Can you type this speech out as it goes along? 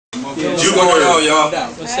What's going on, y'all?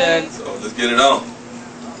 What's that? So let's get it on.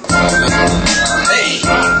 Hey,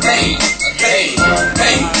 hey, hey,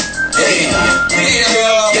 hey, hey,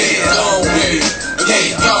 yeah, gone with it,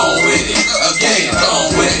 again, gone with it, again,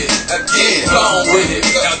 gone with it, again, gone with it,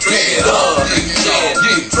 now drink it up, yeah,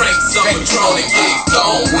 drink some Patron and get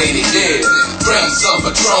gone with it, yeah, drink some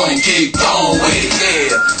Patron and get gone with it,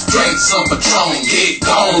 yeah, drink some Patron and get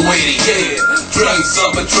gone with it, yeah, drink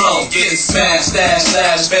some Patron, get smashed, slash,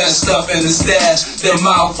 better stuff in the stash, their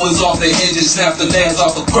mouth was off the hinges, snapped the nails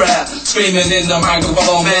off a crap, screaming in the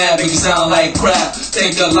microphone, mad, make you sound like crap,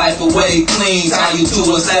 take your life away clean, tie you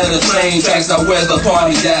to a side of the train tracks, now where's the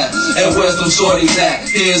party at, and where's them shorties at,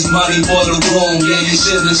 here's money for the room, yeah, you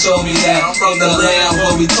shouldn't show me that, I'm from the land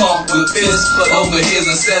where we talk with fists, but over here's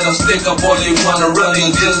a set of stick up, or they wanna run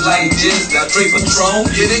in just like this, now drink Patron,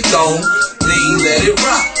 get it gone, lean, let it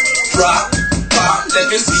rock, drop, pop, let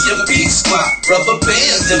me see your beat squat, rubber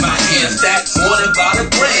bands in my hands, that's more than about $1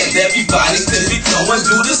 grand, everybody says we going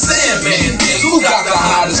through the Sandman, who got the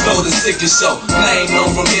hottest flow, the sickest show, flame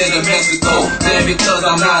known from here to Mexico, then because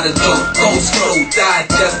I'm not a dope, don't scroll,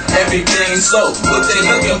 digest everything slow, what they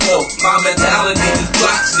looking for, my mentality is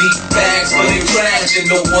blocks, need bags for they trash, and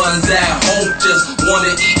the ones at home just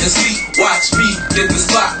wanna eat and sleep, watch me get the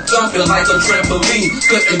spot, jumping like a trampoline,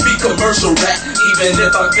 couldn't be commercial rap, even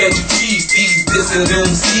if I fed you cheese, these dissing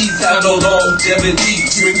MCs have no longevity,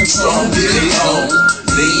 drinking strong, get it on,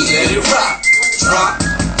 lean, let it rock, drop,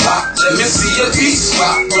 pop, let me see your beat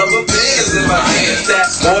swap, rubber bands in my hands,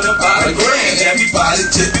 that's more than $1 grand, everybody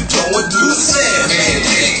tipping, going through the sand, man,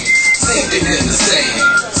 sinking in the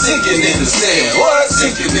sand, sinking in the sand, what?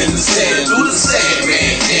 Sinking in the sand, through the sand,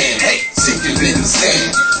 man, hey, sinking in the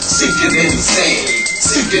sand, sinking in the sand,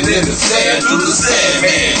 sinking in the sand, through the sand,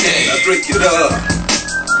 man, now drink it up.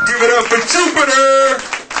 Give it up for Jupiter!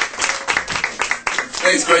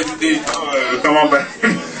 Thanks, Crazy Dee. Come on back.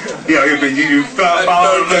 Yeah, you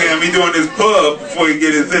follow looking at me doing this pub before you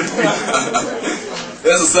get his interview.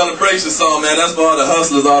 That's a celebration song, man. That's for all the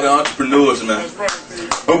hustlers, all the entrepreneurs, man.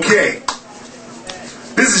 Okay.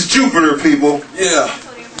 This is Jupiter, people. Yeah.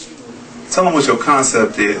 Tell them what your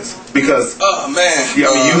concept is. Because oh, man. Yeah,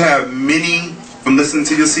 I mean, you have many, from listening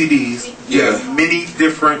to your CDs, you have many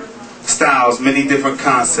different styles, many different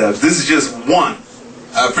concepts. This is just one.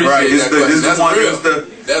 I appreciate that.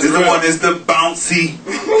 This is the one that's the bouncy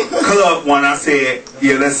club one. I said,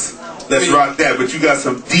 yeah, let's rock that. But you got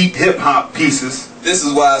some deep hip hop pieces. This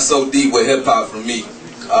is why it's so deep with hip hop for me.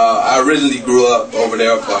 I originally grew up over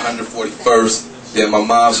there for 141st. Then my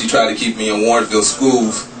mom, she tried to keep me in Warrenville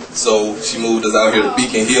schools, so she moved us out here to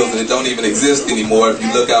Beacon Hills, and it don't even exist anymore. If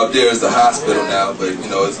you look out there, it's a hospital now, but you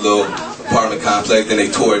know, it's a little apartment complex. Then they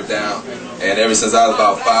tore it down. And ever since I was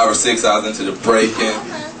about 5 or 6, I was into the breaking,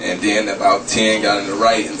 and then about 10 got into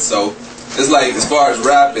writing. So it's like, as far as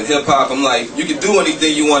rap and hip hop, I'm like, you can do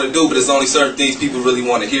anything you want to do, but there's only certain things people really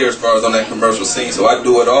want to hear as far as on that commercial scene. So I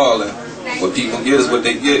do it all, and what people get is what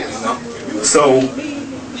they get, you know. So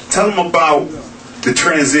tell them about the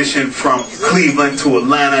transition from Cleveland to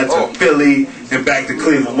Atlanta to Philly and back to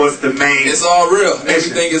Cleveland. What's the main? It's all real.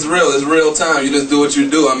 Everything is real. It's real time. You just do what you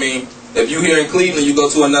do. I mean, if you here in Cleveland, you go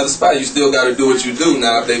to another spot, you still got to do what you do.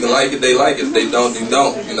 Now, if they like it, they like it. If they don't, they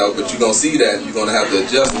don't. You know, but you're going to see that, and you're going to have to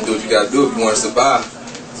adjust and do what you got to do if you want to survive.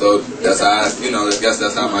 So that's how I, you know, I guess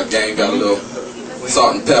that's how my game got a little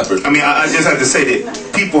salt and pepper. I mean, I just have to say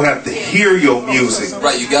that people have to hear your music.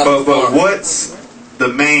 Right, you got to. But what's the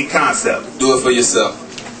main concept? Do it for yourself.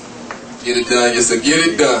 Get it done yourself. Get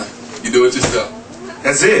it done. You do it yourself.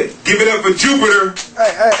 That's it. Give it up for Jupiter.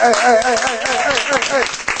 Hey.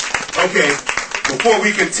 Okay, before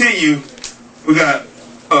we continue, we got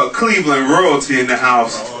Cleveland royalty in the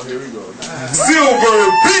house. Oh, here we go. Silver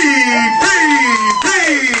B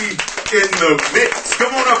in the mix.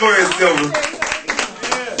 Come on up here, Silver.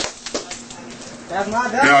 That's my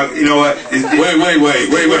dad. Now, you know what? Wait.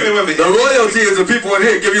 The royalty is the people in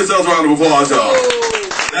here. Give yourselves a round of applause, y'all.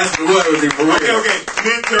 That's the royalty for real. Okay.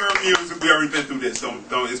 Midterm music, we already been through this. Don't.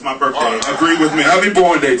 It's my birthday. Agree with me. Happy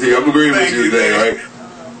born day to you. I'm agreeing with you today, right?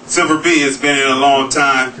 Silver B has been in a long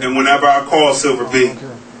time, and whenever I call Silver B,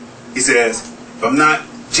 he says, if I'm not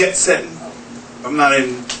jet setting, if I'm not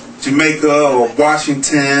in Jamaica or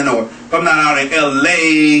Washington, or if I'm not out in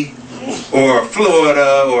LA or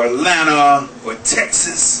Florida or Atlanta or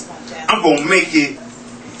Texas, I'm gonna make it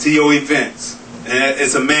to your events. And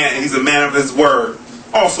it's a man, he's a man of his word.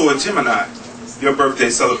 Also a Gemini. Your birthday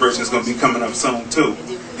celebration is gonna be coming up soon too.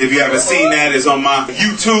 If you haven't seen that, it's on my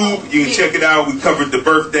YouTube. You can check it out. We covered the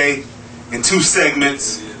birthday in 2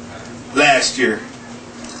 segments last year.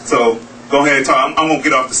 So go ahead and talk. I'm going to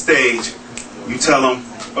get off the stage. You tell them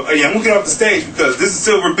Yeah, I'm gonna get off the stage because this is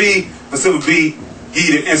Silver B. For Silver B, give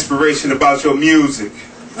you the inspiration about your music.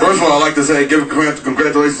 First of all, I'd like to say, give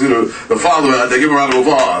congratulations to the father out there. Give him a round of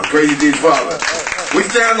applause. Crazy Dee's father. We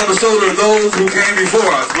stand on the shoulder of those who came before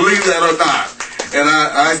us, believe that or not. And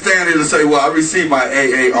I stand here to say, well, I received my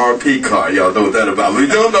AARP card. Y'all know what that about. If you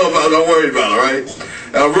don't know about it, don't worry about it, right?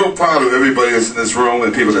 And I'm real proud of everybody that's in this room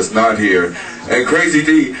and people that's not here. And Crazy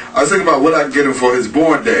Dee, I was thinking about what I can get him for his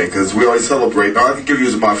born day, because we always celebrate. All I can give you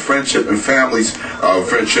is my friendship and family's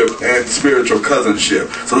friendship and spiritual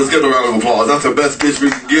cousinship. So let's give a round of applause. That's the best gift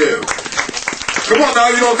we can give. Come on now,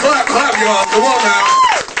 you don't clap, y'all. Come on now.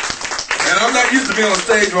 And I'm not used to being on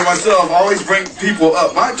stage by myself. I always bring people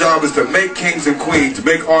up. My job is to make kings and queens, to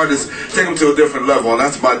make artists, take them to a different level, and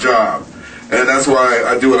that's my job. And that's why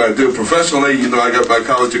I do what I do. Professionally, you know, I got my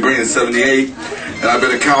college degree in '78, and I've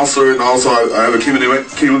been a counselor, and also I have a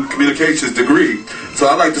communications degree. So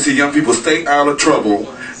I like to see young people stay out of trouble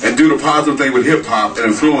and do the positive thing with hip-hop and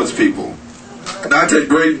influence people. And I take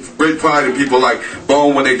great pride in people like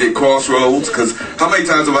Bone when they did Crossroads, because how many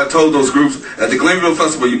times have I told those groups at the Glenville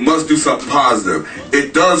Festival, you must do something positive.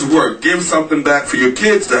 It does work. Give something back for your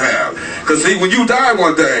kids to have. Because see, when you die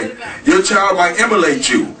one day, your child might emulate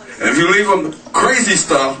you. And if you leave them crazy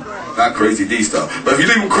stuff, not Crazy Dee stuff, but if you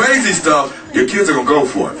leave them crazy stuff, your kids are going to go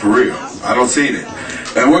for it, for real. I don't see it.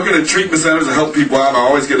 And working in treatment centers and help people out, I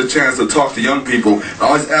always get a chance to talk to young people. I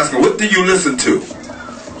always ask them, what do you listen to?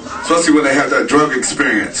 Especially when they have that drug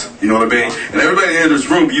experience, you know what I mean? And everybody in this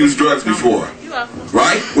room used drugs before,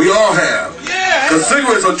 right? We all have. Because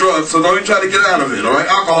cigarettes are drugs, so don't even try to get out of it, all right?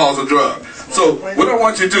 Alcohol's a drug. So what I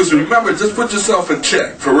want you to do is remember, just put yourself in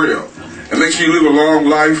check, for real. And make sure you live a long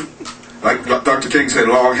life. Like Dr. King said,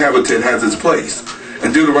 long habitat has its place.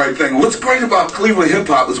 And do the right thing. What's great about Cleveland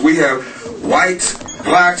hip-hop is we have whites,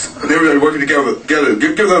 blacks, and everybody working together.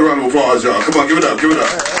 Give that a round of applause, y'all. Come on, give it up, give it up.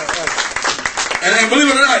 And believe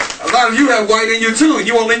it or not, a lot of you have white in you too, and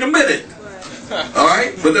you won't even admit it.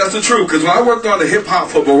 Alright? But that's the truth, because when I worked on the hip-hop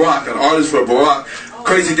for Barack, an artist for Barack,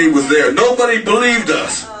 Crazy Dee was there. Nobody believed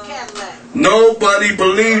us. Nobody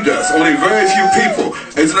believed us. Only very few people.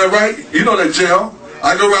 Isn't that right? You know that, jail.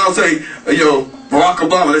 I go around and say, yo, Barack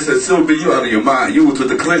Obama, they said, Sylvia, you out of your mind. You was with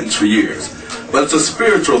the Clintons for years. But it's a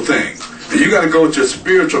spiritual thing. And you got to go with your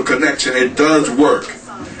spiritual connection. It does work.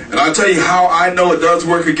 And I'll tell you how I know it does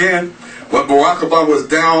work again. When Barack Obama was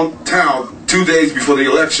downtown 2 days before the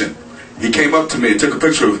election, he came up to me and took a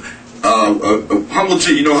picture of Humble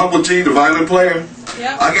G. You know Humble G, the violin player?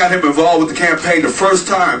 Yep. I got him involved with the campaign the first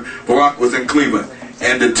time Barack was in Cleveland.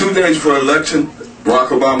 And the 2 days before the election, Barack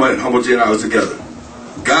Obama and Humble G and I was together.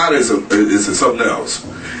 God is something else.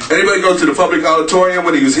 Anybody go to the public auditorium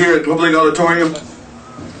when he was here at the public auditorium?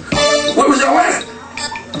 Where was y'all at?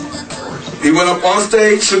 He went up on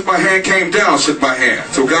stage, shook my hand, came down, shook my hand.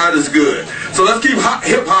 So God is good. So let's keep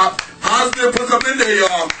hip-hop positive. Put something in there,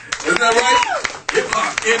 y'all. Isn't that right?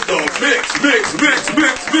 Hip-hop in the mix.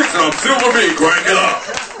 And I'm Silver B. Crank it up.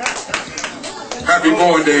 Happy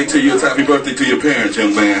born day to you. It's happy birthday to your parents,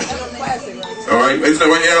 young man. All right? Isn't that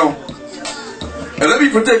right, y'all? And let me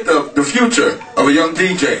predict the future of a young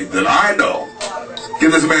DJ that I know.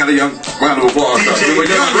 Give this man a young round of applause. Give him a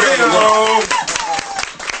young round of applause.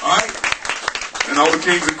 All right? And all the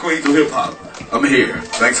kings and queens of hip-hop, I'm here.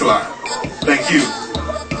 Thanks a lot. Thank you.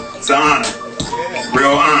 It's an honor.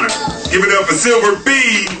 Real honor. Give it up for Silver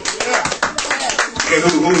B. Okay,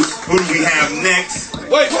 who do we have next?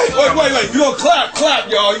 Wait. You don't clap,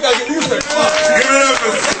 y'all. You gotta get used to it. Give it up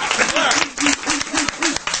for...